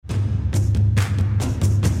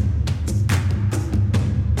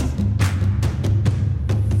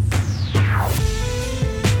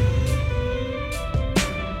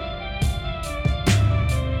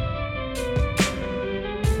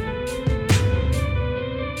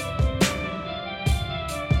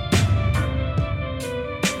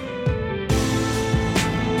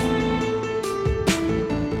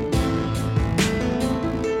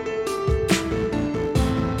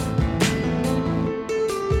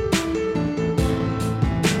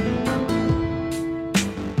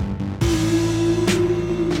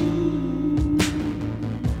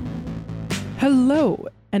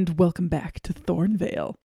and welcome back to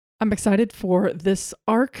Thornvale. I'm excited for this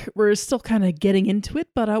arc. We're still kind of getting into it,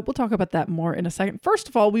 but we'll talk about that more in a second. First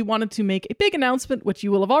of all, we wanted to make a big announcement, which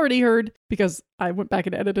you will have already heard because I went back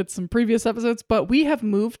and edited some previous episodes, but we have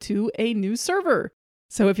moved to a new server.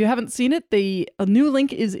 So if you haven't seen it, a new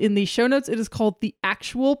link is in the show notes. It is called The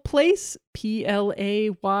Actual Place,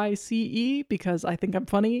 Playce, because I think I'm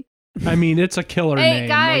funny. I mean, it's a killer name. Hey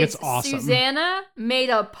guys, like, it's awesome. Susanna made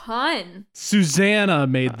a pun. Susanna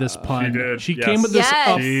made this pun. She did. She Yes. came with this.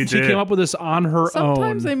 Yes. She came up with this on her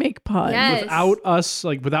Sometimes own. they make puns. Yes. Without us,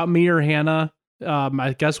 like without me or Hannah.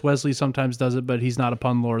 I guess Wesley sometimes does it, but he's not a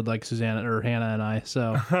pun lord like Susanna or Hannah and I.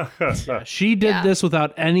 So yeah, she did Yeah. this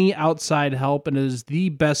without any outside help, and it is the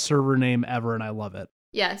best server name ever, and I love it.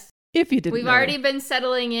 Yes. If you didn't We've know. already been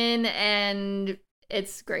settling in and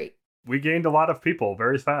it's great. We gained a lot of people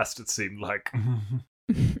very fast, it seemed like.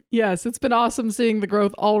 Yes, it's been awesome seeing the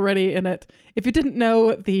growth already in it. If you didn't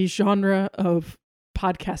know, the genre of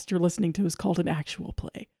podcast you're listening to is called an actual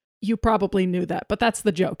play. You probably knew that, but that's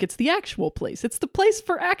the joke. It's the actual place. It's the place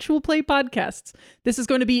for actual play podcasts. This is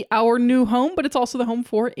going to be our new home, but it's also the home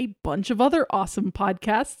for a bunch of other awesome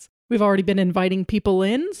podcasts. We've already been inviting people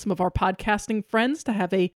in, some of our podcasting friends, to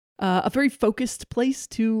have a very focused place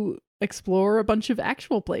to explore a bunch of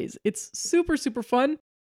actual plays. It's super, super fun.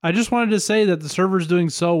 I just wanted to say that the server's doing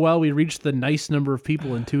so well, we reached the nice number of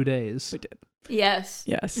people in 2 days. We did. Yes.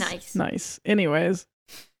 Yes. Nice. Anyways.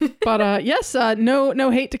 But yes, no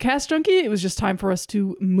hate to Cast Junkie. It was just time for us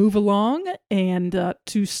to move along and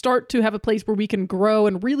to start to have a place where we can grow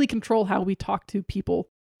and really control how we talk to people.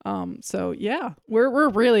 So yeah, we're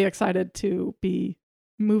really excited to be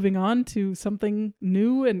moving on to something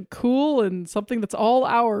new and cool and something that's all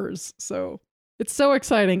ours. So it's so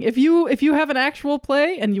exciting. If you have an actual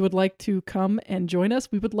play and you would like to come and join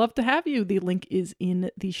us, we would love to have you. The link is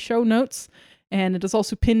in the show notes. And it is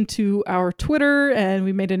also pinned to our Twitter, and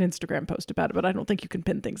we made an Instagram post about it, but I don't think you can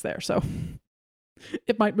pin things there, so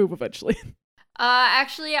it might move eventually.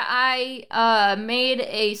 Actually, I made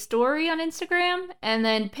a story on Instagram and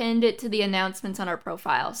then pinned it to the announcements on our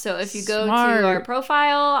profile. So if you go Smart. to our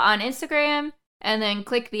profile on Instagram and then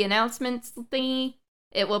click the announcements thingy,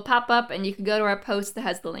 it will pop up and you can go to our post that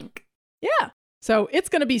has the link. Yeah. So it's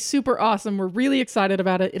going to be super awesome. We're really excited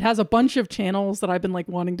about it. It has a bunch of channels that I've been like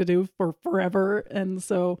wanting to do for forever. And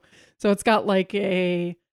so it's got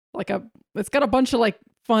it's got a bunch of like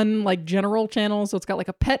fun, like general channels. So it's got like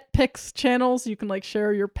a pet pics channel so you can like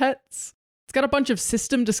share your pets. It's got a bunch of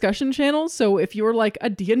system discussion channels. So if you're like a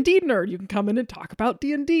D&D nerd, you can come in and talk about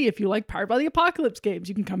D&D. If you like Powered by the Apocalypse games,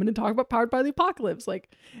 you can come in and talk about Powered by the Apocalypse.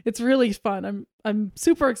 Like, it's really fun. I'm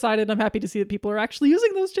super excited. I'm happy to see that people are actually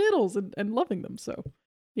using those channels and loving them. So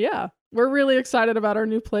yeah, we're really excited about our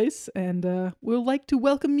new place, and we'll like to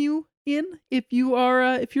welcome you in if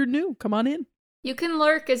you're new. Come on in. You can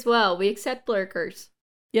lurk as well. We accept lurkers.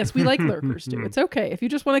 Yes, we like lurkers too. It's okay. If you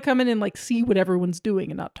just want to come in and like see what everyone's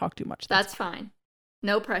doing and not talk too much. That's fine.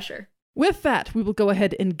 No pressure. With that, we will go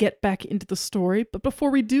ahead and get back into the story. But before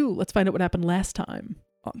we do, let's find out what happened last time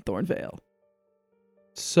on Thornvale.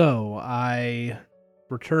 So I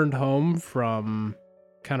returned home from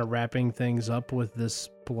kind of wrapping things up with this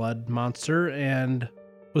blood monster and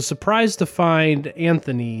was surprised to find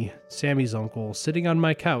Anthony, Sammy's uncle, sitting on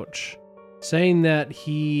my couch, saying that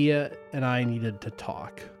he and I needed to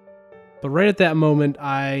talk. But right at that moment,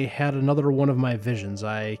 I had another one of my visions.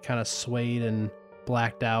 I kind of swayed and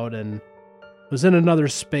blacked out and was in another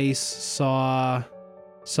space, saw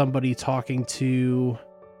somebody talking to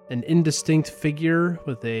an indistinct figure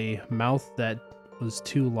with a mouth that was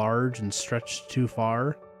too large and stretched too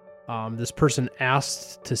far. This person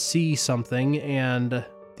asked to see something, and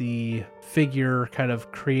the figure kind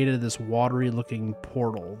of created this watery-looking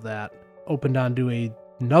portal that opened onto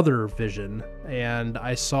another vision, and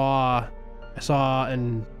I saw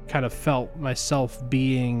and kind of felt myself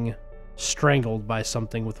being strangled by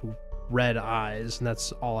something with red eyes, and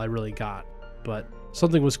that's all I really got. But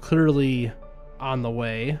something was clearly on the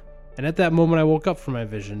way, and at that moment I woke up from my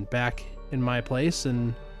vision back in my place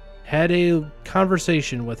and had a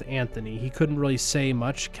conversation with Anthony. He couldn't really say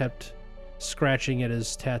much, kept scratching at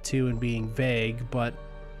his tattoo and being vague, but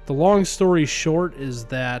the long story short is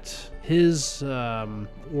that his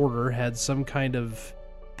order had some kind of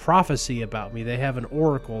prophecy about me. They have an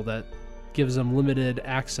oracle that gives them limited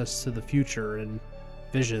access to the future and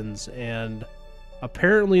visions, and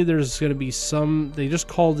apparently there's going to be they just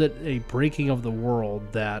called it a breaking of the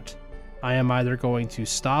world that I am either going to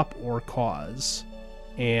stop or cause.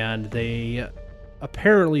 And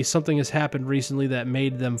apparently something has happened recently that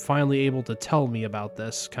made them finally able to tell me about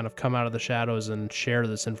this, kind of come out of the shadows and share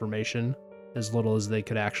this information. as little as they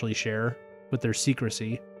could actually share with their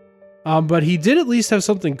secrecy. But he did at least have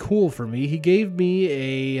something cool for me. He gave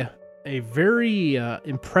me a very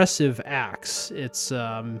impressive axe. It's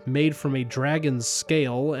made from a dragon's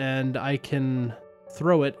scale, and I can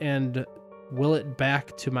throw it and will it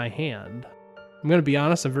back to my hand. I'm going to be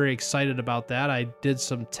honest, I'm very excited about that. I did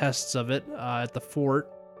some tests of it at the fort,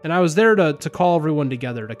 and I was there to call everyone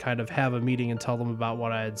together to kind of have a meeting and tell them about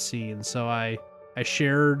what I had seen. So I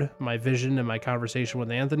shared my vision and my conversation with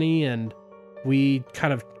Anthony, and we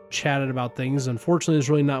kind of chatted about things. Unfortunately, there's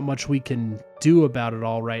really not much we can do about it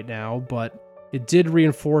all right now, but it did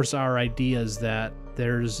reinforce our ideas that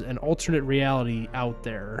there's an alternate reality out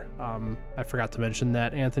there. I forgot to mention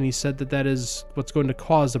that Anthony said that is what's going to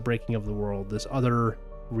cause the breaking of the world, this other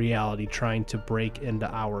reality trying to break into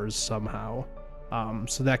ours somehow.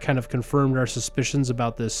 So that kind of confirmed our suspicions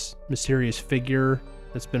about this mysterious figure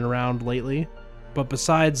that's been around lately. But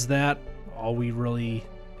besides that, all we really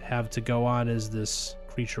have to go on is this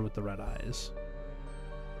creature with the red eyes.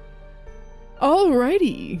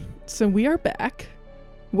 Alrighty, so we are back.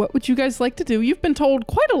 What would you guys like to do? You've been told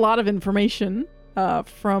quite a lot of information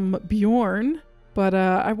from Bjorn, but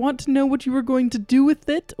I want to know what you were going to do with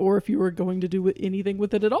it, or if you were going to do anything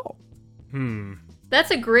with it at all.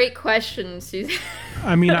 That's a great question, Susan.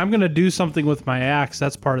 I mean, I'm going to do something with my axe.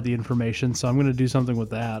 That's part of the information, so I'm going to do something with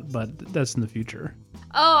that, but that's in the future.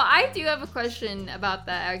 Oh, I do have a question about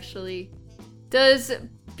that, actually. Does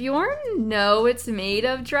Bjorn know it's made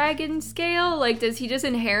of dragon scale? Like, does he just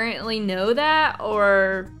inherently know that,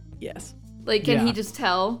 or Yes. like, can Yeah. he just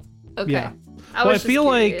tell? Okay. Yeah. I Well, was I feel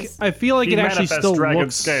curious. like He it actually manifests still dragon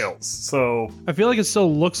looks scales, so I feel like it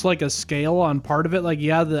still looks like a scale on part of it. Like,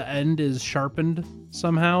 yeah, the end is sharpened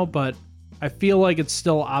somehow, but I feel like it's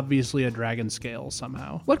still obviously a dragon scale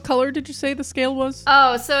somehow. What color did you say the scale was?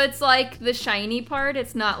 Oh, so it's like the shiny part.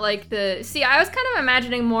 It's not like the. See, I was kind of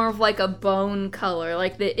imagining more of like a bone color,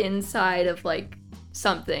 like the inside of like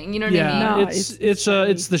something. You know what I mean? Yeah, No, it's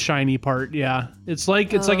shiny. the shiny part. Yeah, it's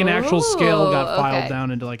like an actual scale got filed okay. down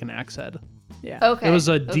into like an axe head. Yeah. Okay. It was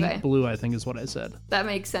a deep okay. blue, I think, is what I said. That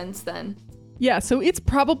makes sense then. Yeah, so it's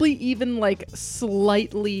probably even like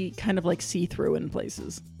slightly kind of like see-through in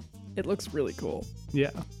places. It looks really cool.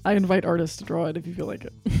 Yeah. I invite artists to draw it if you feel like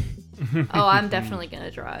it. Oh, I'm definitely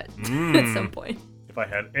gonna draw it at some point. if I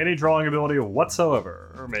had any drawing ability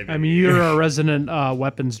whatsoever, or maybe I mean, you're a resident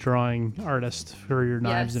weapons drawing artist for your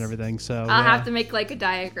knives and Yes. everything, so I'll yeah, have to make like a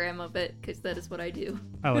diagram of it because that is what I do.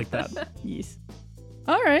 I like that. Yes.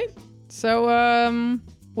 All right. So,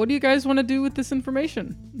 what do you guys want to do with this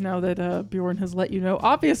information now that Bjorn has let you know?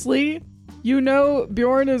 Obviously, you know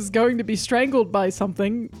Bjorn is going to be strangled by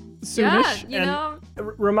something soonish. Yeah, you And- know,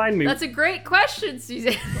 Remind me, that's a great question,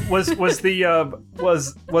 Susan. was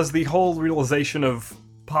the whole realization of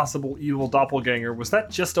possible evil doppelganger, was that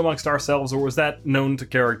just amongst ourselves, or was that known to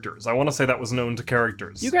characters? I want to say that was known to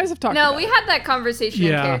characters. You guys have talked No, about we it. had that conversation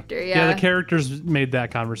in character. Yeah. the characters made that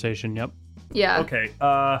conversation. Yep. Yeah. Okay,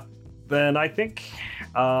 then I think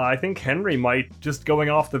Henry might, just going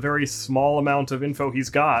off the very small amount of info he's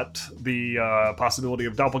got, the possibility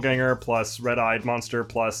of doppelganger plus red-eyed monster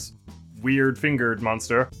plus weird-fingered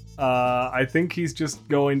monster, I think he's just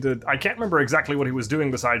going to... I can't remember exactly what he was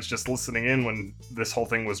doing besides just listening in when this whole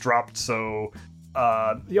thing was dropped, so...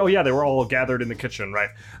 oh yeah, they were all gathered in the kitchen, right?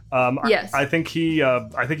 Yes. I think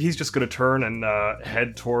he's just going to turn and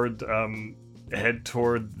head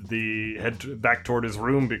back toward his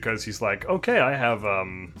room, because he's like, okay, I have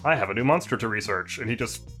a new monster to research, and he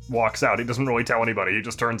just walks out. He doesn't really tell anybody. He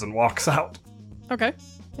just turns and walks out. Okay.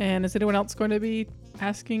 And is anyone else going to be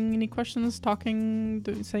asking any questions, talking,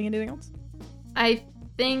 saying anything else? I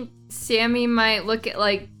think Sammy might look at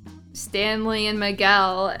like Stanley and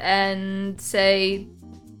Miguel and say,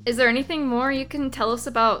 is there anything more you can tell us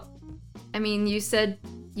about? I mean, you said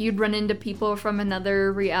you'd run into people from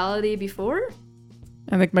another reality before?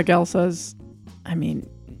 I think Miguel says, I mean,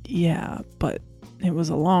 yeah, but it was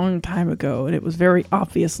a long time ago, and it was very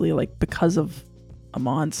obviously like because of a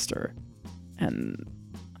monster. And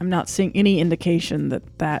I'm not seeing any indication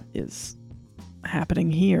that that is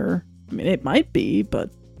happening here. I mean, it might be,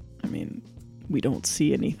 but I mean, we don't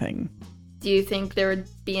see anything. Do you think there would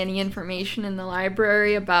be any information in the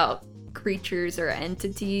library about creatures or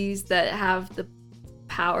entities that have the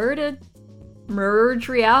power to merge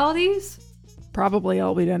realities? Probably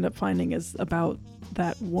all we'd end up finding is about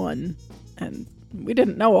that one. And we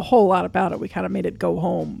didn't know a whole lot about it. We kind of made it go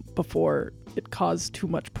home before it caused too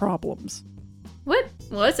much problems. What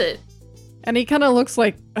was it? And he kind of looks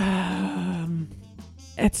like,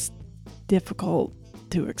 it's difficult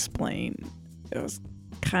to explain. It was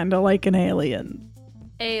kind of like an alien.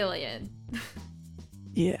 Alien.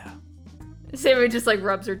 Yeah. Sammy just like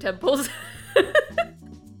rubs her temples.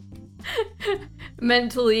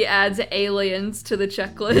 Mentally adds aliens to the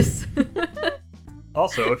checklist.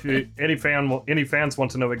 Also, if any fans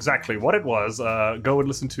want to know exactly what it was, go and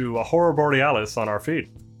listen to a Horror Borealis on our feed.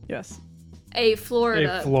 Yes. A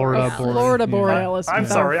Florida Borealis. Florida Borealis. I'm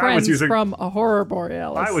with sorry, our I was friends using- from a Horror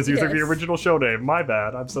Borealis. I was using the Yes. original show name. My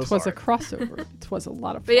bad. I'm so It was sorry. a crossover. It was a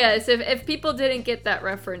lot of But fun. yes, if people didn't get that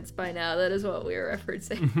reference by now, that is what we were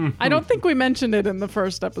referencing. I don't think we mentioned it in the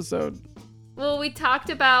first episode. Well, we talked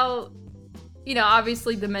about,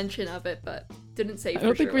 obviously the mention of it, but didn't say. I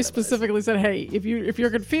don't think we specifically said, "Hey, if you're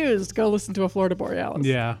confused, go listen to a Florida Borealis."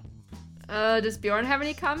 Yeah. Does Bjorn have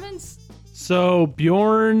any comments? So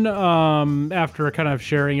Bjorn, after kind of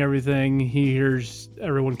sharing everything, he hears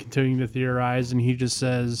everyone continuing to theorize, and he just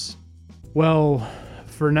says, well,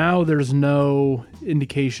 for now, there's no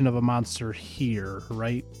indication of a monster here,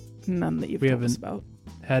 right? None that you've We told us haven't- about.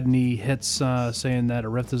 Had any hits saying that a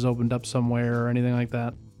rift has opened up somewhere or anything like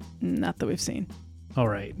that? Not that we've seen. All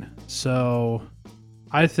right. So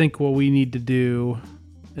I think what we need to do,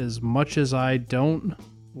 as much as I don't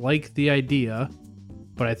like the idea,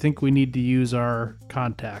 but I think we need to use our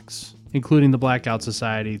contacts, including the Blackout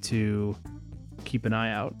Society, to keep an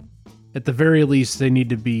eye out. At the very least, they need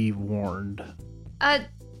to be warned.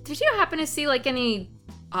 Did you happen to see like any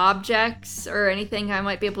objects or anything I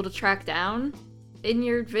might be able to track down in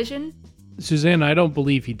your vision? Suzanne, I don't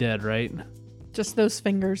believe he did, right? Just those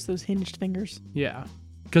fingers, those hinged fingers. Yeah.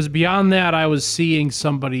 Because beyond that, I was seeing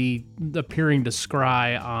somebody appearing to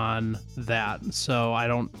scry on that. So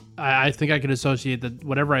I think I could associate that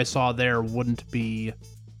whatever I saw there wouldn't be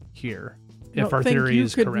here. If Don't our think theory you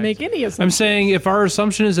is could correct. make any assumption. I'm saying if our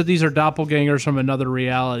assumption is that these are doppelgangers from another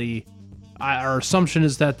reality, our assumption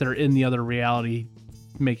is that they're in the other reality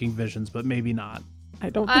making visions, but maybe not. I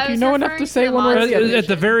don't I think you was know enough referring to to say the one way or monster. the other. At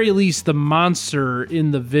the very least, the monster in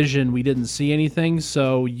the vision, we didn't see anything.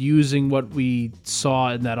 So using what we saw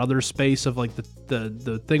in that other space of like the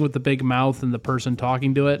thing with the big mouth and the person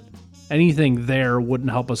talking to it, anything there wouldn't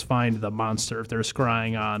help us find the monster if they're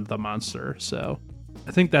scrying on the monster. So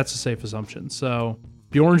I think that's a safe assumption. So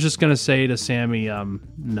Bjorn's just gonna say to Sammy,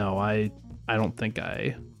 no, I don't think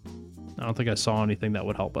I saw anything that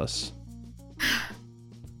would help us.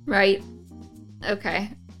 Right. Okay.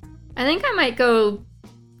 I think I might go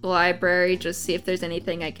library, just see if there's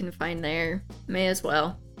anything I can find there. May as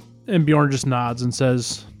well. And Bjorn just nods and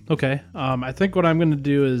says, okay, I think what I'm going to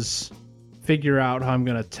do is figure out how I'm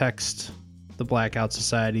going to text the Blackout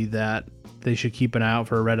Society that they should keep an eye out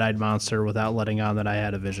for a red-eyed monster without letting on that I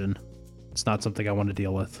had a vision. It's not something I want to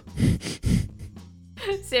deal with.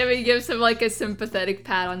 Sammy gives him like a sympathetic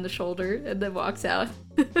pat on the shoulder and then walks out.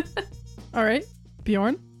 All right,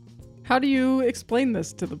 Bjorn, how do you explain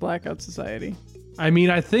this to the Blackout Society? I mean,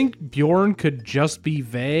 I think Bjorn could just be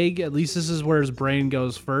vague. At least this is where his brain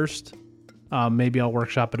goes first. Maybe I'll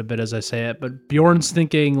workshop it a bit as I say it. But Bjorn's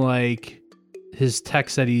thinking like his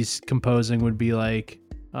text that he's composing would be like,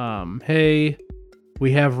 hey,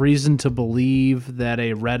 we have reason to believe that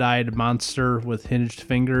a red-eyed monster with hinged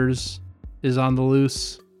fingers is on the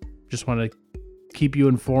loose. Just want to keep you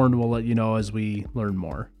informed. We'll let you know as we learn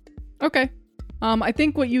more. Okay. I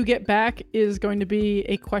think what you get back is going to be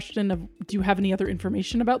a question of, do you have any other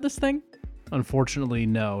information about this thing? Unfortunately,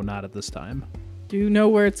 no, not at this time. Do you know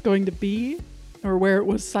where it's going to be or where it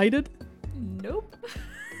was sighted? Nope.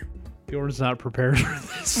 Bjorn's not prepared for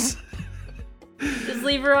this. Just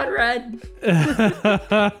leave her on red.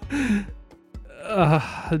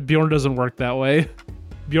 Bjorn doesn't work that way.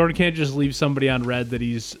 Bjorn can't just leave somebody on red that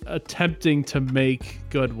he's attempting to make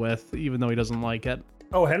good with, even though he doesn't like it.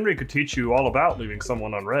 Oh, Henry could teach you all about leaving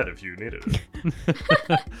someone on red if you needed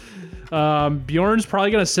it. Bjorn's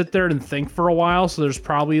probably going to sit there and think for a while, so there's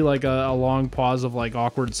probably like a long pause of like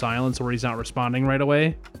awkward silence where he's not responding right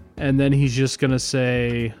away. And then he's just going to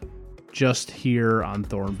say, just here on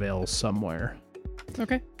Thornvale somewhere.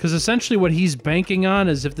 Okay. Because essentially what he's banking on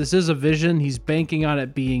is if this is a vision, he's banking on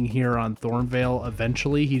it being here on Thornvale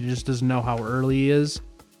eventually. He just doesn't know how early he is.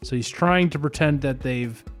 So he's trying to pretend that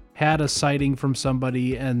they've had a sighting from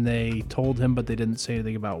somebody and they told him, but they didn't say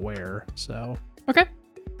anything about where. So Okay.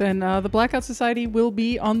 Then the Blackout Society will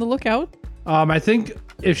be on the lookout. I think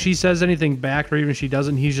if she says anything back, or even if she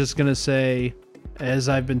doesn't, he's just going to say, as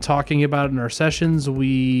I've been talking about in our sessions,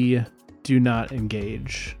 we do not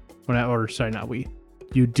engage.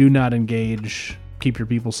 You do not engage. Keep your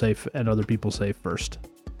people safe and other people safe first.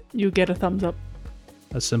 You get a thumbs up.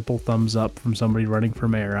 A simple thumbs up from somebody running for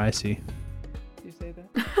mayor. I see. Did you say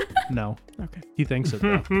that? No. Okay. He thinks it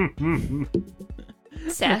though.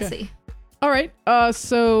 Sassy. All right.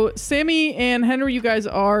 So Sammy and Henry, you guys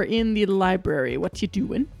are in the library. What you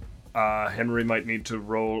doing? Henry might need to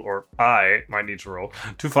roll, or I might need to roll,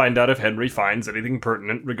 to find out if Henry finds anything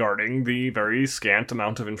pertinent regarding the very scant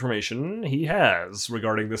amount of information he has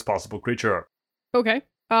regarding this possible creature. Okay.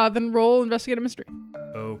 Then roll investigate a mystery.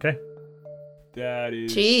 Okay. That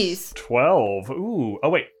is Jeez. 12. Ooh. Oh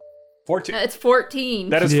wait. 14. It's 14.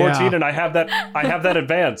 That is Yeah. 14, and I have that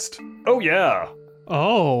advanced. Oh yeah.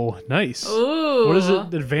 Oh, nice. Ooh. What does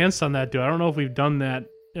it advanced on that do? I don't know if we've done that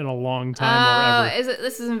in a long time or ever.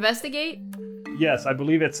 This is investigate? Yes, I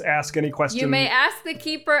believe it's ask any question. You may ask the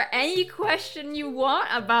keeper any question you want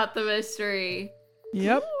about the mystery.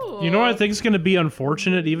 Yep. You know what I think is going to be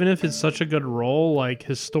unfortunate, even if it's such a good roll, like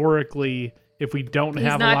historically, if we don't He's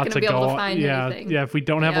have a not lot gonna to be able go to on, find anything. if we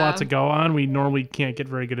don't have a lot Yeah. to go on, we normally can't get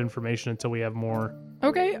very good information until we have more.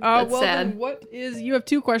 Okay. That's Well, sad. then what is? You have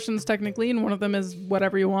two questions technically, and one of them is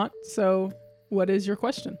whatever you want. So, what is your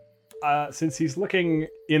question? Since he's looking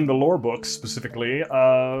in the lore books specifically,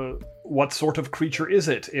 what sort of creature is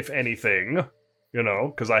it, if anything? You know,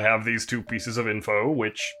 because I have these two pieces of info,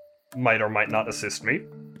 which might or might not assist me.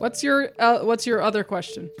 What's your other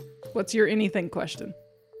question? What's your anything question?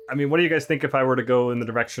 I mean, what do you guys think if I were to go in the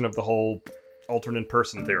direction of the whole alternate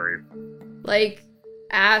person theory? Like,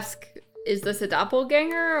 ask, is this a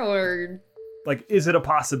doppelganger or... Like, is it a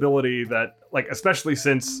possibility that, like, especially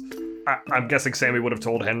since I'm guessing Sammy would have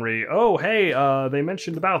told Henry, oh, hey, they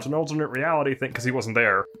mentioned about an alternate reality thing, because he wasn't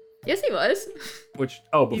there. Yes, he was. Which,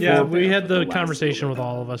 oh, before... Yeah, we had the last conversation with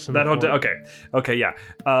all of us. In That the hotel, fort. okay, yeah.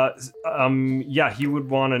 Yeah, he would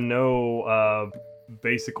want to know,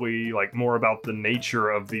 basically, like, more about the nature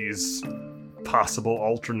of these possible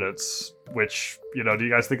alternates, which, you know, do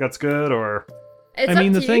you guys think that's good, or... It's I mean,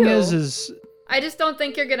 up the to thing you. is I just don't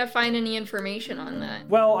think you're gonna find any information on that.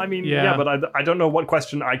 Well, I mean, yeah, Yeah. but I don't know what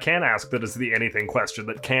question I can ask that is the anything question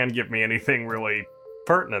that can give me anything really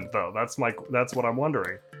pertinent, though. That's what I'm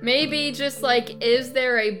wondering. Maybe just like, is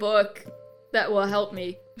there a book that will help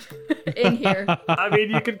me in here? I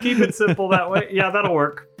mean, you could keep it simple that way. Yeah, that'll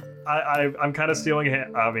work. I'm kind of stealing.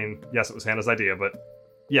 I mean, yes, it was Hannah's idea, but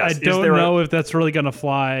yes, I don't know if that's really gonna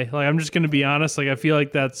fly. Like, I'm just gonna be honest. Like, I feel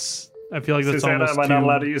like that's Susanna, almost am I not too-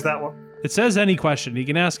 allowed to use that one? It says any question. You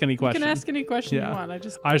can ask any You question. can ask any question Yeah. you want. I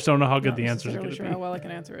I just don't know how good the answer is necessarily gonna sure be. how well I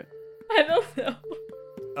can answer it. I don't know.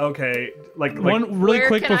 Okay, like One really Where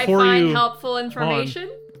quick can before I find you, helpful information?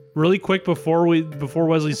 really quick before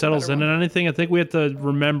Wesley settles in better and anything. I think we have to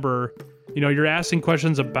remember, you know, you're asking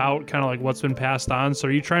questions about kind of like what's been passed on. So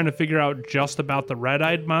are you trying to figure out just about the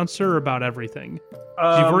red-eyed monster or about everything?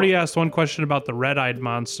 'Cause you've already asked one question about the red-eyed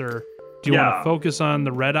monster. Do you want Yeah. to focus on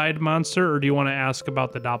the red-eyed monster, or do you want to ask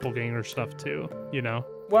about the doppelganger stuff too? You know.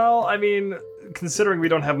 Well, I mean, considering we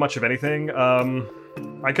don't have much of anything,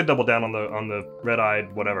 I could double down on the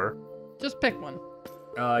red-eyed whatever. Just pick one.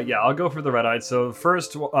 Yeah, I'll go for the red-eyed. So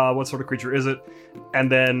first, what sort of creature is it?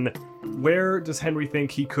 And then, where does Henry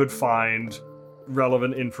think he could find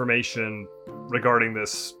relevant information regarding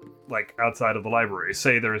this, like outside of the library?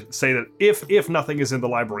 Say that if nothing is in the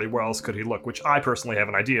library, where else could he look? Which I personally have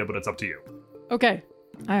an idea, but it's up to you. Okay,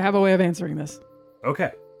 I have a way of answering this.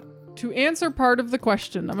 Okay. To answer part of the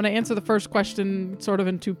question, I'm going to answer the first question sort of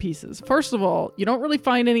in two pieces. First of all, you don't really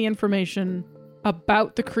find any information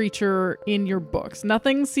about the creature in your books.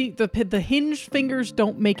 Nothing. The hinged fingers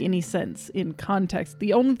don't make any sense in context.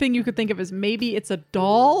 The only thing you could think of is maybe it's a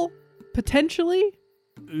doll, potentially.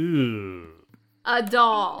 Ooh. A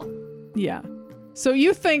doll. Yeah. So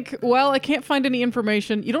you think, well, I can't find any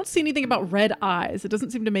information. You don't see anything about red eyes. It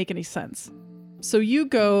doesn't seem to make any sense. So you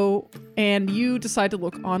go and you decide to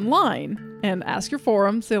look online and ask your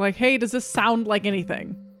forum, say like, hey, does this sound like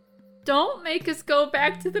anything? Don't make us go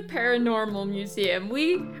back to the paranormal museum.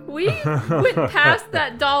 We went past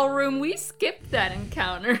that doll room. We skipped that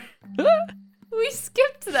encounter. We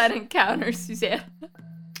skipped that encounter, Suzanne.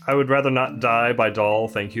 I would rather not die by doll,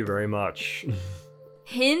 thank you very much.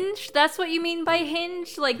 Hinge? That's what you mean by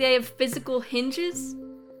hinge? Like they have physical hinges?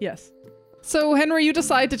 Yes. So Henry, you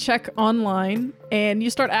decide to check online and you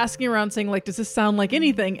start asking around saying like, does this sound like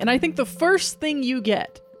anything? And I think the first thing you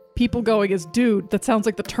get people going is, dude, that sounds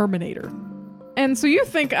like the Terminator. And so you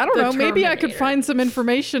think, I don't The know, maybe I could Terminator. find some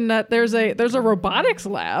information that there's a robotics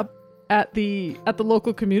lab at the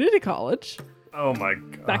local community college. Oh my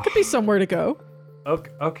god. That could be somewhere to go.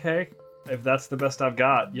 Okay. If that's the best I've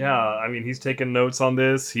got, yeah. I mean, he's taking notes on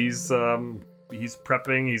this. He's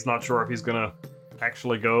prepping. He's not sure if he's gonna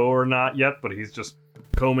actually go or not yet, but he's just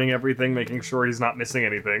combing everything, making sure he's not missing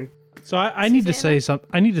anything. So I need to Susanna? say something.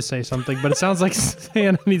 I need to say something, but it sounds like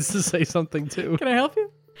Hannah needs to say something too. Can I help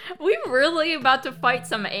you? We really about to fight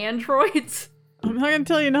some androids? I'm not gonna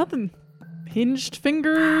tell you nothing. Hinged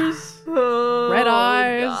fingers, Oh, red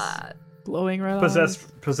eyes, God. glowing red eyes.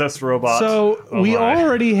 Possessed robot. So Oh we my.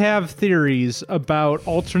 already have theories about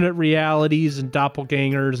alternate realities and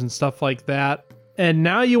doppelgangers and stuff like that. And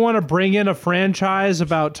now you want to bring in a franchise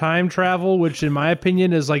about time travel, which in my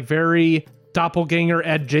opinion is like very doppelganger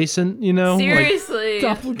adjacent, you know? Like Seriously.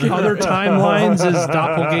 Doppelganger. other timelines is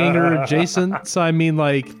doppelganger adjacent. So I mean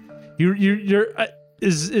like you're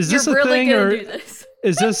is this You're a really thing gonna or do this.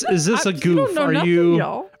 is this a You goof? don't know Are nothing, you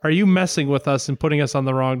y'all. are you messing with us and putting us on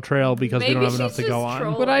the wrong trail because we Maybe don't have she's enough to go just on?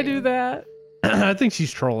 trolling. Would I do that? I think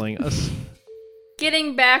she's trolling us.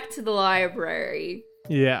 Getting back to the library.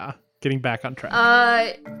 Yeah, getting back on track.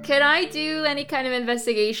 Can I do any kind of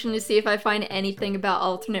investigation to see if I find anything about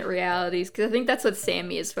alternate realities? Because I think that's what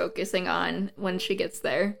Sammy is focusing on when she gets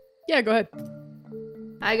there. Yeah, go ahead.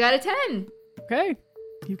 I got a 10. Okay.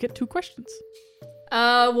 You get 2 questions.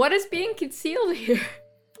 What is being concealed here?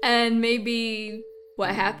 And maybe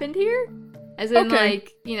what happened here? As in, Okay.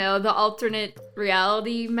 like, you know, the alternate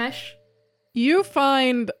reality mesh? You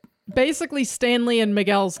find basically Stanley and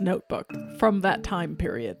Miguel's notebook from that time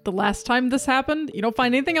period. The last time this happened, you don't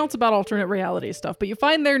find anything else about alternate reality stuff, but you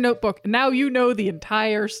find their notebook, and now you know the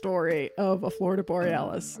entire story of a Florida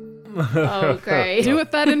Borealis. Oh, great. Do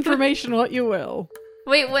with that information what you will.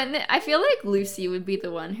 Wait, I feel like Lucy would be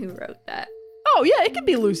the one who wrote that. Oh, yeah, it could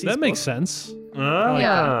be Lucy's That makes book. sense. Ah.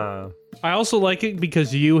 Yeah. I also like it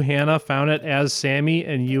because you, Hannah, found it as Sammy,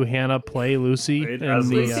 and you, Hannah, play Lucy. It in as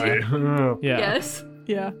the, Lucy. yeah. Yes.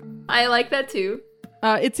 Yeah. I like that too.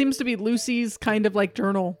 It seems to be Lucy's kind of like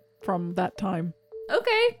journal from that time.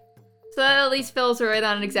 Okay. So that at least fills her right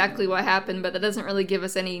on exactly what happened, but that doesn't really give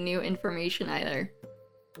us any new information either.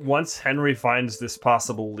 Once Henry finds this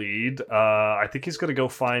possible lead, I think he's gonna go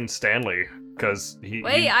find Stanley because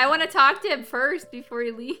Wait, I want to talk to him first before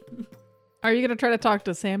he leaves. Are you going to try to talk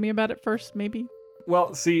to Sammy about it first, maybe?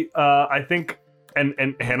 Well, see, I think, and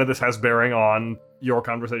Hannah, this has bearing on your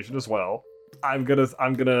conversation as well. I'm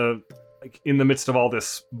gonna, like, in the midst of all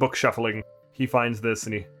this book shuffling, he finds this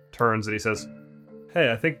and he turns and he says,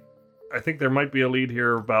 "Hey, I think there might be a lead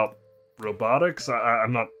here about robotics.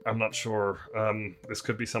 I'm not sure. This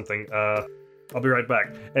could be something. I'll be right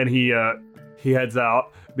back." And he heads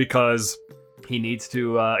out because he needs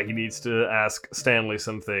to ask Stanley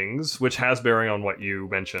some things, which has bearing on what you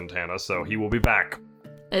mentioned, Hannah. So he will be back.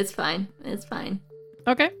 It's fine. It's fine.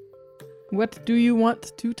 Okay. What do you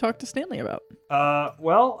want to talk to Stanley about?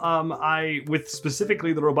 With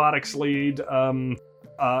specifically the robotics lead,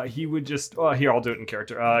 he would just, here, I'll do it in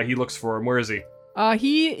character. He looks for him. Where is he?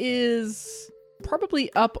 He is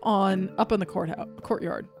probably up in the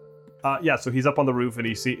courtyard. Yeah, so he's up on the roof and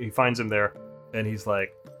he finds him there, and he's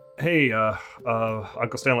like, "Hey,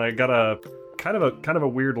 Uncle Stanley, I got a kind of a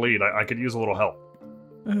weird lead. I could use a little help."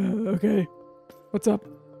 Okay. What's up?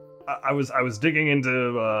 I was digging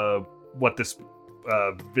into what this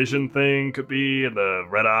vision thing could be, and the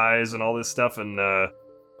red eyes and all this stuff, and a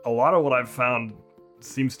lot of what I've found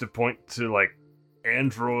seems to point to like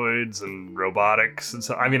androids and robotics, and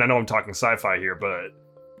so I mean, I know I'm talking sci-fi here, but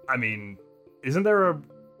I mean, isn't there a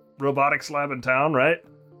robotics lab in town, right?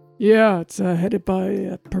 Yeah, it's headed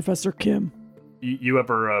by Professor Kim. You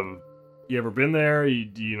ever been there?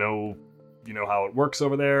 Do you know how it works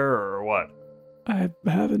over there, or what? I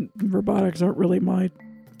haven't. Robotics aren't really my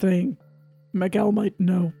thing. Miguel might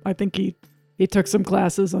know. I think he took some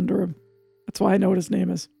classes under him. That's why I know what his name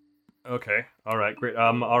is. Okay, all right, great.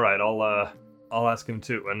 All right, I'll ask him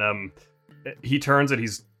too. And he turns and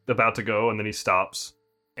he's about to go, and then he stops,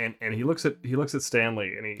 and he looks at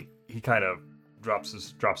Stanley, and he kind of drops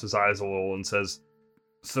his eyes a little and says,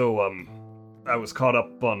 "So I was caught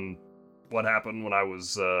up on what happened when I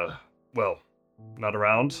was not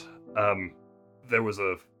around. There was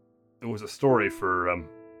a story for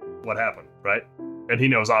what happened, right?" And he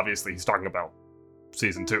knows, obviously, he's talking about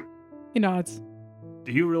season 2. He nods.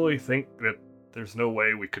 Do you really think that there's no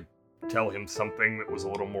way we could tell him something that was a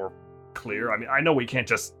little more clear? I mean, I know we can't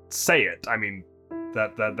just say it. I mean,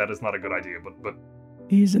 that is not a good idea, but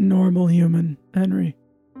He's a normal human, Henry.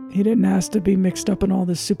 He didn't ask to be mixed up in all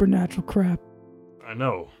this supernatural crap. I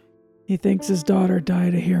know. He thinks his daughter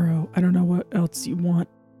died a hero. I don't know what else you want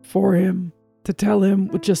for him. To tell him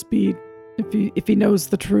would just be, if he knows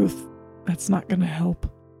the truth, that's not gonna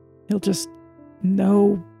help. He'll just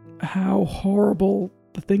know how horrible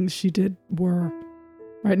the things she did were.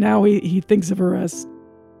 Right now, he thinks of her as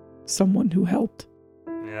someone who helped.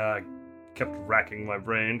 Yeah, I kept racking my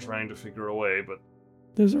brain trying to figure a way, but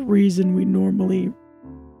There's a reason we normally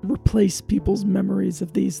replace people's memories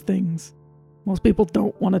of these things. Most people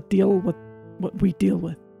don't want to deal with what we deal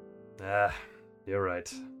with. You're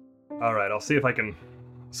right. All right, I'll see if I can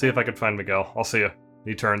find Miguel. I'll see you.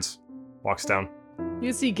 He turns, walks down.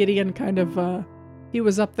 You see Gideon kind of, he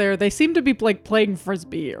was up there. They seem to be like playing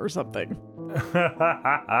frisbee or something.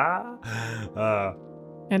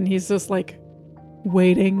 And he's just like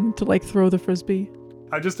waiting to like throw the frisbee.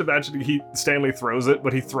 I just imagine Stanley throws it,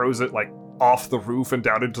 but he throws it like off the roof and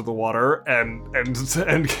down into the water, and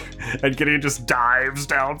Gideon just dives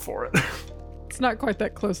down for it. It's not quite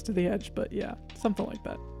that close to the edge, but yeah, something like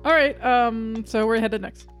that. All right, so we're headed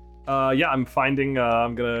next. Yeah, I'm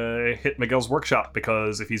gonna hit Miguel's workshop,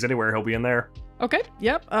 because if he's anywhere, he'll be in there. Okay,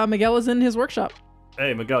 yep, Miguel is in his workshop.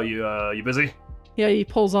 Hey, Miguel, you busy? Yeah, he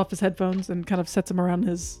pulls off his headphones and kind of sets them around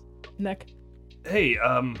his neck. Hey,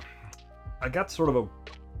 I got sort of a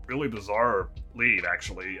really bizarre lead,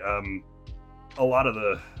 actually. A lot of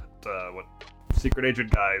the what secret agent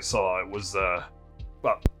guys saw, it was,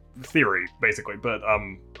 well, theory, basically, but,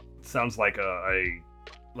 sounds like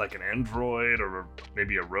like an android or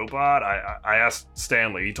maybe a robot. I asked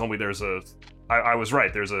Stanley, he told me I was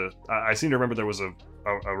right, I seem to remember there was a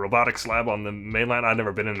robotics lab on the mainland. I'd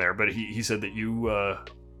never been in there, but he said that you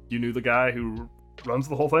knew the guy who runs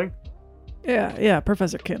the whole thing? Yeah,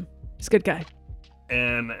 Professor Kim. He's a good guy.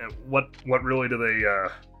 And what really do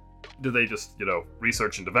they just,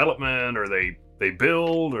 research and development, or they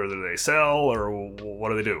build, or do they sell, or what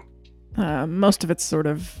do they do? Most of it's sort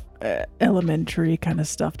of elementary kind of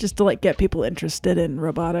stuff, just to like get people interested in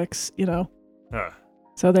robotics, Huh.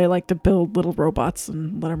 So they like to build little robots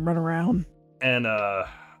and let them run around. And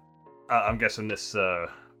I'm guessing this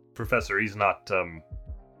professor, he's not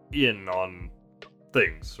in on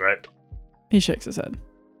things, right? He shakes his head.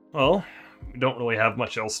 Well, we don't really have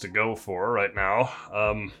much else to go for right now.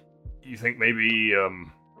 You think maybe,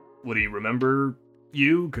 would he remember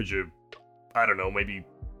you? Could you, I don't know, maybe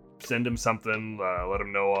send him something, let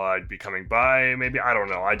him know I'd be coming by, maybe? I don't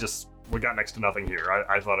know, we got next to nothing here.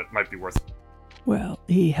 I thought it might be worth it. Well,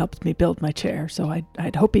 he helped me build my chair, so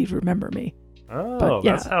I'd hope he'd remember me. Oh, but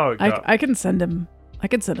yeah, that's how it got. I can send him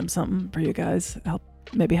something for you guys. Help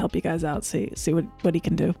you guys out, see what he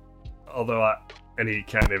can do. Although, and he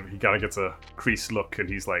kind of gets a creased look, and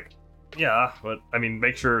he's like, yeah, but, I mean,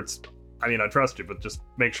 make sure I trust you, but just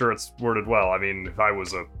make sure it's worded well. I mean, if I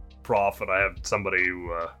was a prof and I had somebody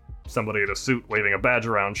in a suit waving a badge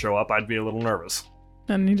around show up, I'd be a little nervous.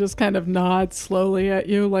 And he just kind of nods slowly at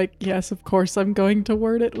you, like, yes, of course I'm going to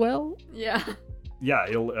word it well. Yeah. Yeah,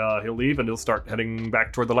 he'll leave, and he'll start heading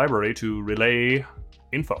back toward the library to relay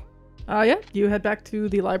info. Yeah, you head back to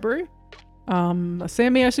the library.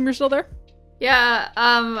 Sammy, I assume you're still there? Yeah,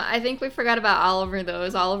 I think we forgot about Oliver, though.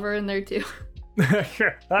 Is Oliver in there, too?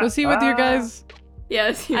 Was he with you guys?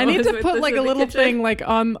 Yes, he I need was to with put us like in a the little kitchen. thing like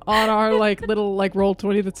on our like little like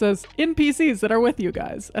Roll20 that says NPCs that are with you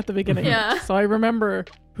guys at the beginning. Yeah. So I remember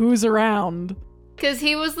who's around. Because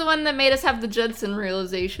he was the one that made us have the Judson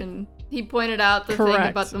realization. He pointed out the thing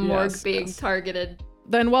Correct, about the morgue yes, being yes. targeted.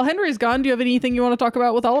 Then while Henry's gone, do you have anything you want to talk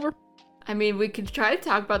about with Oliver? I mean, we could try to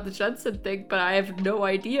talk about the Judson thing, but I have no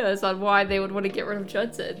ideas on why they would want to get rid of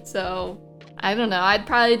Judson. So, I don't know. I'd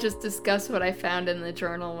probably just discuss what I found in the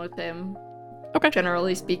journal with him. Okay.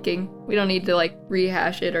 Generally speaking. We don't need to, like,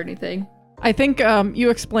 rehash it or anything. I think you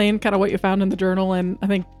explained kind of what you found in the journal, and I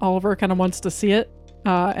think Oliver kind of wants to see it.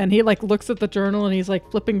 And he like looks at the journal and he's like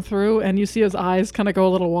flipping through, and you see his eyes kind of go a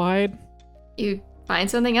little wide. You find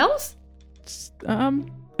something else? And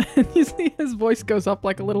you see his voice goes up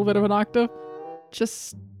like a little bit of an octave.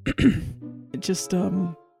 Just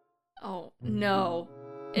Oh, no.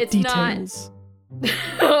 It's details.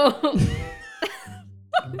 not.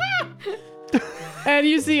 And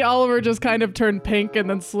you see Oliver just kind of turn pink and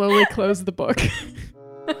then slowly close the book.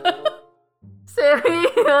 Sammy,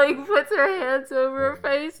 like, puts her hands over her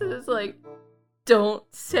face and is like, don't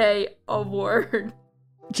say a word.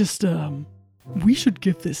 Just, we should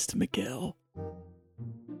give this to Miguel.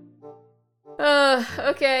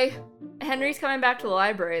 Okay. Henry's coming back to the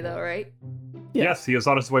library, though, right? Yeah. Yes, he is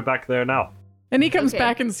on his way back there now. And he comes Okay.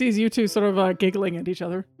 back and sees you two sort of giggling at each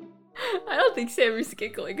other. I don't think Sammy's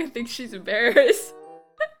giggling. I think she's embarrassed.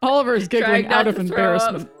 Oliver's giggling Trying not out of to throw up.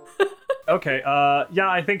 embarrassment. Okay, yeah,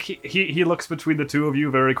 I think he looks between the two of you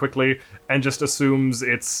very quickly and just assumes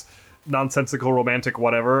it's nonsensical, romantic,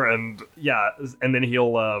 whatever, and yeah, and then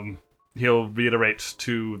he'll reiterate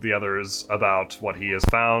to the others about what he has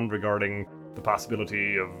found regarding the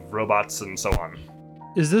possibility of robots and so on.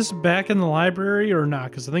 Is this back in the library or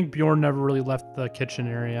not? Because I think Bjorn never really left the kitchen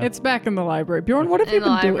area. It's back in the library. Bjorn, what have In you the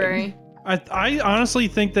been library. doing? I honestly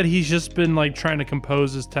think that he's just been like trying to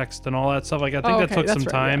compose his text and all that stuff. Like I think Oh, that okay, took that's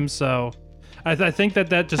some right, time. yeah. So I think that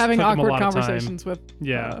just having took him a awkward lot of time. conversations with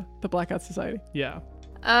Yeah. the Blackout Society. Yeah.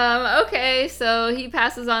 Okay, so he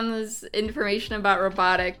passes on this information about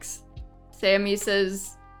robotics. Sammy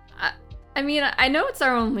says, I mean, I know it's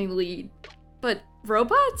our only lead, but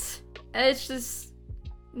robots? It's just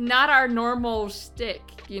not our normal shtick,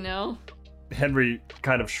 you know? Henry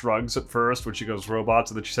kind of shrugs at first when she goes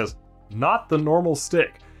robots, and then she says, not the normal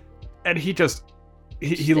stick. And he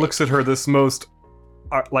looks at her this most,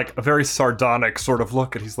 like, a very sardonic sort of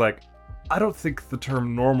look, and he's like, I don't think the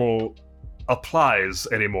term normal applies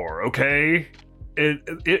anymore, okay?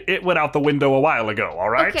 It went out the window a while ago,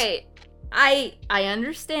 alright? Okay, I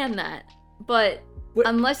understand that, but What?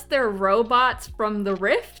 unless they're robots from the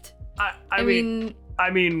Rift, I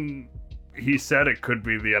mean, he said it could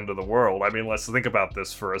be the end of the world. I mean, let's think about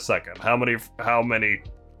this for a second. How many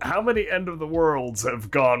end of the worlds have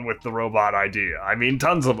gone with the robot idea? I mean,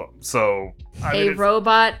 tons of them. So,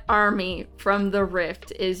 robot army from the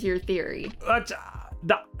Rift is your theory.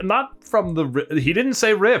 Not from the Rift. He didn't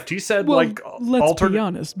say Rift. He said, Let's alternate. be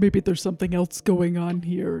honest. Maybe there's something else going on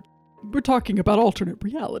here. We're talking about alternate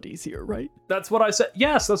realities here, right? That's what I said.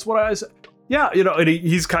 Yes, that's what I said. Yeah, and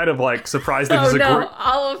he's kind of like surprised that he's agreeing.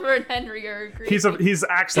 Oliver and Henry are agreeing. He's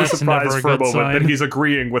actually That's surprised never a for a good moment sign. that he's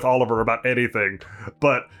agreeing with Oliver about anything,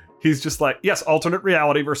 but he's just like, yes, alternate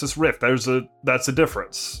reality versus Rift. That's a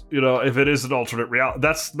difference. If it is an alternate reality,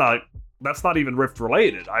 that's not even Rift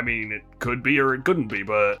related. I mean, it could be or it couldn't be,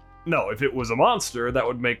 but no, if it was a monster, that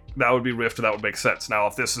would be Rift, and that would make sense. Now,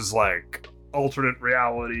 if this is like alternate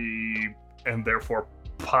reality and therefore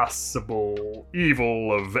possible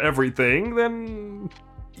evil of everything, then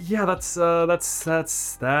yeah, that's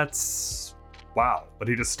wow. But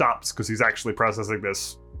he just stops because he's actually processing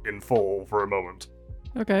this in full for a moment.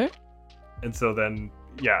 Okay. And so then,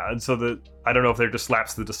 yeah, I don't know if they're just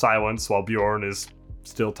lapsed into silence while Bjorn is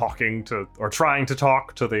still talking to, or trying to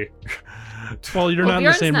talk to the. Well, you're not in the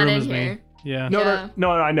Bjorn's same not room in as here. me. Yeah.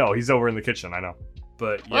 No, I know he's over in the kitchen. I know,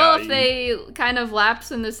 but yeah. Well, if they kind of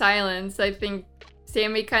lapse into silence, I think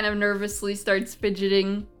Sammy kind of nervously starts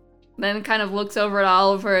fidgeting, then kind of looks over at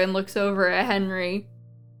Oliver and looks over at Henry,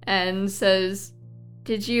 and says,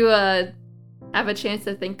 "Did you have a chance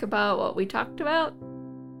to think about what we talked about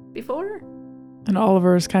before?" And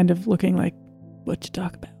Oliver is kind of looking like, "What you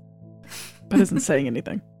talk about?" But isn't saying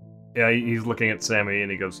anything. Yeah, he's looking at Sammy and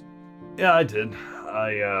he goes, "Yeah, I did.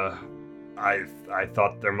 I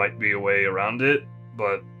thought there might be a way around it,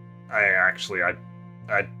 but I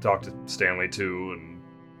talked to Stanley too, and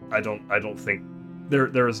I don't think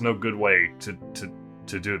there is no good way to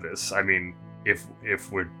do this. I mean,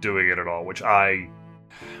 if we're doing it at all, which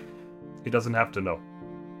he doesn't have to know."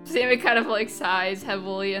 Sammy kind of like sighs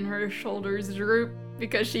heavily and her shoulders droop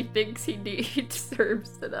because she thinks he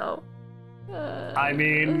deserves to know. I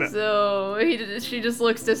mean, so she just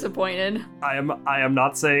looks disappointed. I am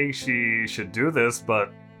not saying she should do this,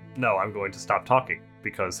 but no, I'm going to stop talking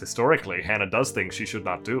because historically Hannah does things she should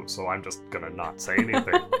not do, so I'm just gonna not say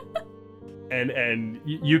anything. and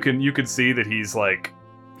you can see that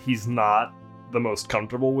he's not the most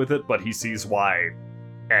comfortable with it, but he sees why.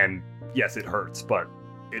 And yes, it hurts, but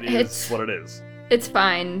it is what it is. It's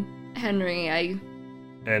fine, Henry.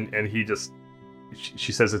 And he just,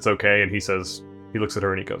 she says it's okay, and he looks at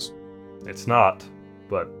her and he goes, "It's not,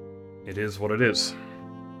 but it is what it is."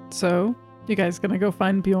 So, you guys gonna go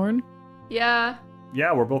find Bjorn? Yeah.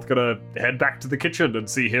 Yeah, we're both gonna head back to the kitchen and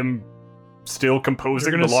see him still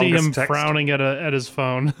composing You're the gonna see longest him text. frowning at his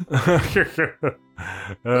phone.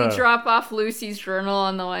 We drop off Lucy's journal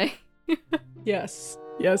on the way. Yes,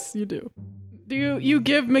 you do. Do you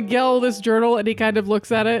give Miguel this journal and he kind of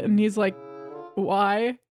looks at it and he's like,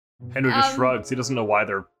 "Why?" Henry just shrugs. He doesn't know why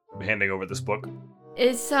they're handing over this book.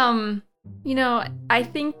 It's I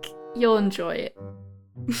think you'll enjoy it.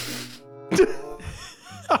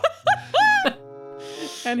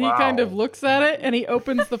 And he kind of looks at it and he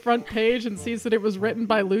opens the front page and sees that it was written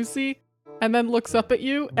by Lucy, and then looks up at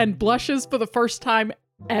you and blushes for the first time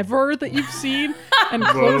ever that you've seen, and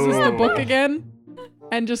closes the book again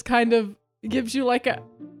and just kind of gives you like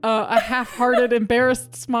a half-hearted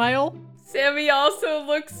embarrassed smile. Sammy also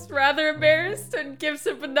looks rather embarrassed and gives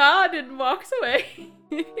him a nod and walks away.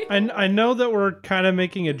 I know that we're kind of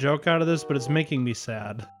making a joke out of this, but it's making me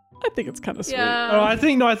sad. I think it's kind of sweet. Yeah. Oh, I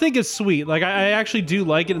think it's sweet. Like I actually do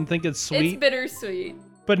like it and think it's sweet. It's bittersweet.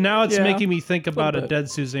 But now it's Yeah, making me think about a bit. dead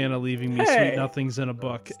Susanna leaving me Hey. sweet nothings in a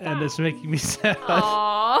book, and it's making me sad.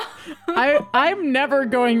 Aww. I'm never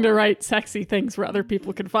going to write sexy things where other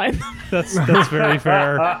people can find them. That's very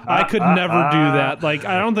fair. I could never do that. Like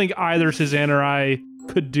I don't think either Susanna or I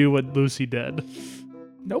could do what Lucy did.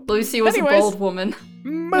 Nope. Lucy was Anyways. a bold woman.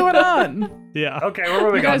 Moving on. Yeah. Okay, we're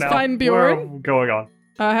moving You guys on now. find Bjorn? We're going on.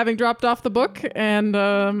 Having dropped off the book, and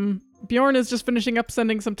Bjorn is just finishing up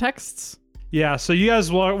sending some texts. Yeah, so you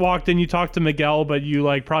guys walked in, you talked to Miguel, but you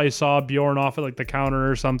like probably saw Bjorn off at like the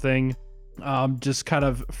counter or something, just kind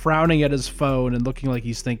of frowning at his phone and looking like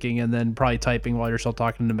he's thinking, and then probably typing while you're still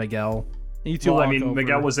talking to Miguel. And you two Well, I walk mean, over.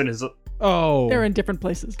 Miguel was in his... Oh, They're in different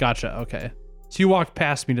places. gotcha. Okay, so you walked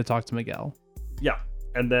past me to talk to Miguel. Yeah,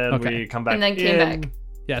 and then Okay. we come back And then came in. back.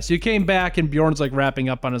 Yeah, so you came back and Bjorn's like wrapping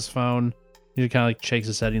up on his phone. He kind of like shakes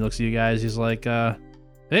his head and he looks at you guys. He's like,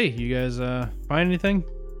 "Hey, you guys find anything?"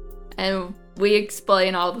 And we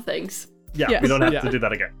explain all the things. Yeah, Yes. we don't have Yeah. to do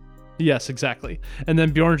that again. Yes, exactly. And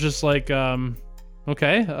then Bjorn's just like,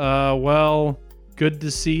 okay, well, good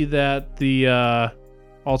to see that the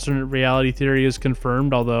alternate reality theory is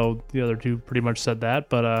confirmed, although the other two pretty much said that.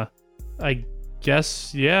 But I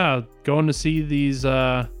guess, yeah, going to see these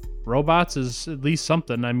robots is at least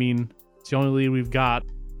something. I mean, it's the only lead we've got.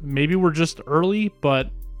 Maybe we're just early, but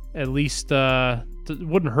at least it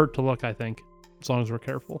wouldn't hurt to look, I think, as long as we're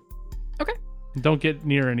careful. Okay. Don't get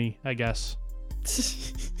near any, I guess.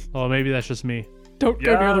 Oh, maybe that's just me. Don't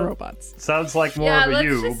go near Yeah. the robots. Sounds like more yeah, of a let's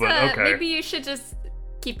you, just, but okay. maybe you should just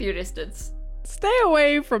keep your distance. Stay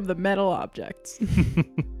away from the metal objects.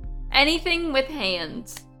 Anything with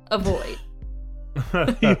hands, avoid.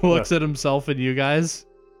 He looks at himself and you guys.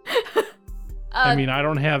 I mean, I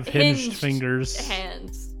don't have hinged fingers.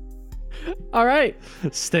 Hands. All right.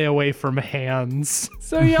 Stay away from hands.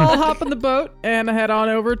 So y'all hop in the boat and head on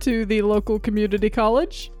over to the local community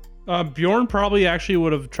college. Bjorn probably actually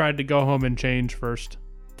would have tried to go home and change first.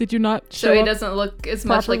 Did you not show So he up? doesn't look as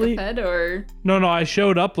much like properly? a Fed, or No, I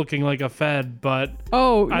showed up looking like a Fed, but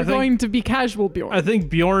Oh, you're I think- going to be casual, Bjorn. I think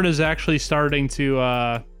Bjorn is actually starting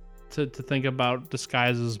to think about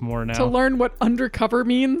disguises more now. to learn what undercover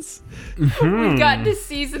means. we've gotten to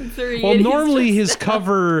season 3. Well, and he's normally just- his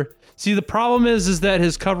cover. See, the problem is that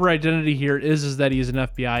his cover identity here is that he's an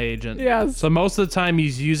FBI agent. Yes. So most of the time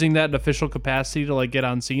he's using that in official capacity to like get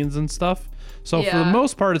on scenes and stuff. So for the Yeah.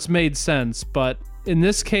 most part, it's made sense. But in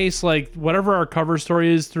this case, like whatever our cover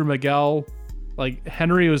story is through Miguel, like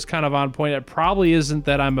Henry was kind of on point. It probably isn't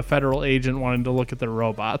that I'm a federal agent wanting to look at their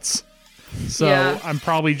robots. So Yeah. I'm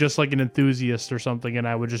probably just like an enthusiast or something, and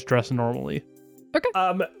I would just dress normally.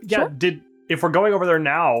 Yeah, Sure. if we're going over there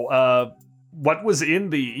now, what was in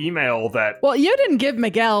the email that... Well, you didn't give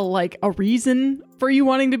Miguel like a reason for you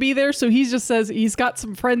wanting to be there, so he just says he's got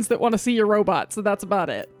some friends that want to see your robot, so that's about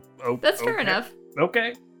it. Oh, That's fair okay. enough.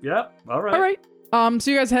 Okay, yeah, all right. All right.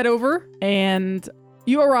 So you guys head over and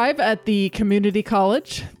you arrive at the community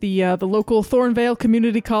college, the local Thornvale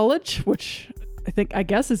Community College, which I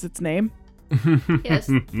guess is its name.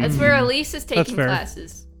 Yes. That's where Elise is taking fair.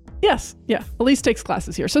 classes. Yes, yeah. Elise takes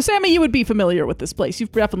classes here. So Sammy, you would be familiar with this place.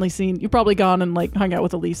 You've probably gone and like hung out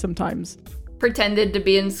with Elise sometimes. Pretended to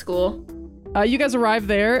be in school. You guys arrive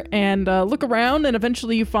there and look around, and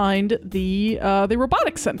eventually you find the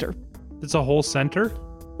robotics center. It's a whole center.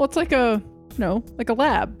 Well, it's like a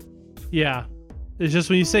lab. Yeah. It's just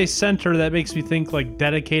when you say center, that makes me think like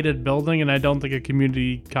dedicated building, and I don't think a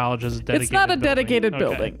community college is a dedicated It's not a building. dedicated Okay.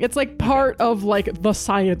 building. It's like part of like the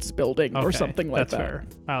science building or Okay, something like that's that.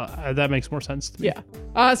 fair. That makes more sense to me.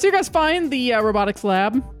 Yeah. So you guys find the robotics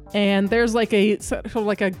lab, and there's like a sort of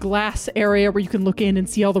like a glass area where you can look in and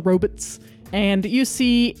see all the robots. And you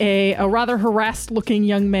see a rather harassed-looking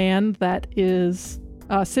young man that is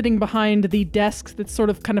sitting behind the desk that's sort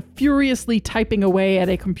of kind of furiously typing away at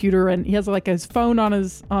a computer, and he has like his phone on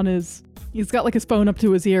his he's got like his phone up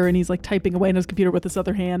to his ear, and he's like typing away on his computer with his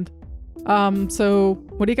other hand. So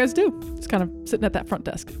what do you guys do? Just kind of sitting at that front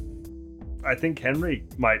desk. I think Henry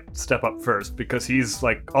might step up first because he's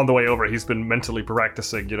like on the way over. He's been mentally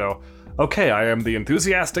practicing, okay, I am the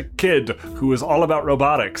enthusiastic kid who is all about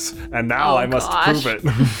robotics, and now Oh, I must gosh. prove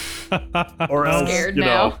it. Or I'm else, scared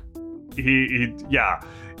now.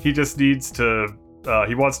 he just needs to.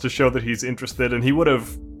 He wants to show that he's interested, and he would have,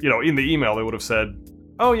 in the email, they would have said,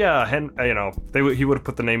 "Oh yeah, he would have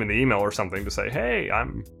put the name in the email or something to say, hey,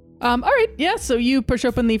 I'm." All right, yeah. So you push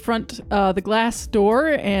open the front, the glass door,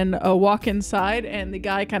 and walk inside. And the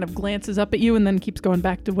guy kind of glances up at you, and then keeps going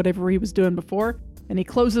back to whatever he was doing before. And he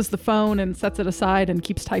closes the phone and sets it aside and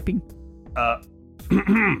keeps typing.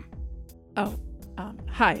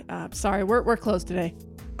 Hi. Sorry, we're closed today.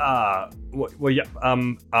 Well, yeah.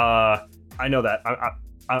 I know that.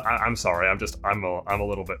 I'm sorry. I'm a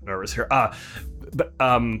little bit nervous here. But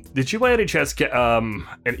did you by any chance get an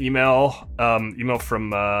email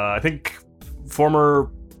from I think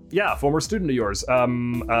former student of yours,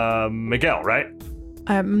 Miguel, right?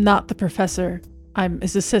 I'm not the professor. I'm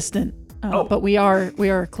his assistant. But we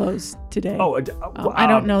are closed today. I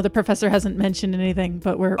don't know. The professor hasn't mentioned anything,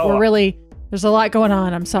 but we're really. There's a lot going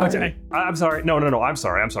on. I'm sorry. I'm sorry. No. I'm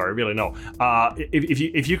sorry. Really, no.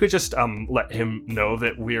 If you could just let him know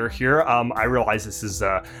that we're here. I realize this is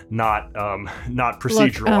not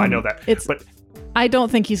procedural. Look, I know that. But I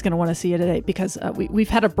don't think he's going to want to see you today because we've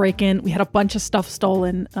had a break-in. We had a bunch of stuff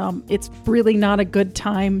stolen. It's really not a good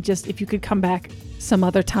time. Just if you could come back some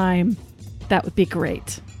other time, that would be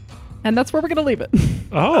great. And that's where we're going to leave it.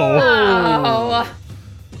 Oh.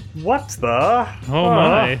 What the? Oh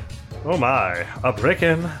my. Oh my. A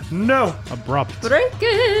break-in? No. Abrupt. Breaking.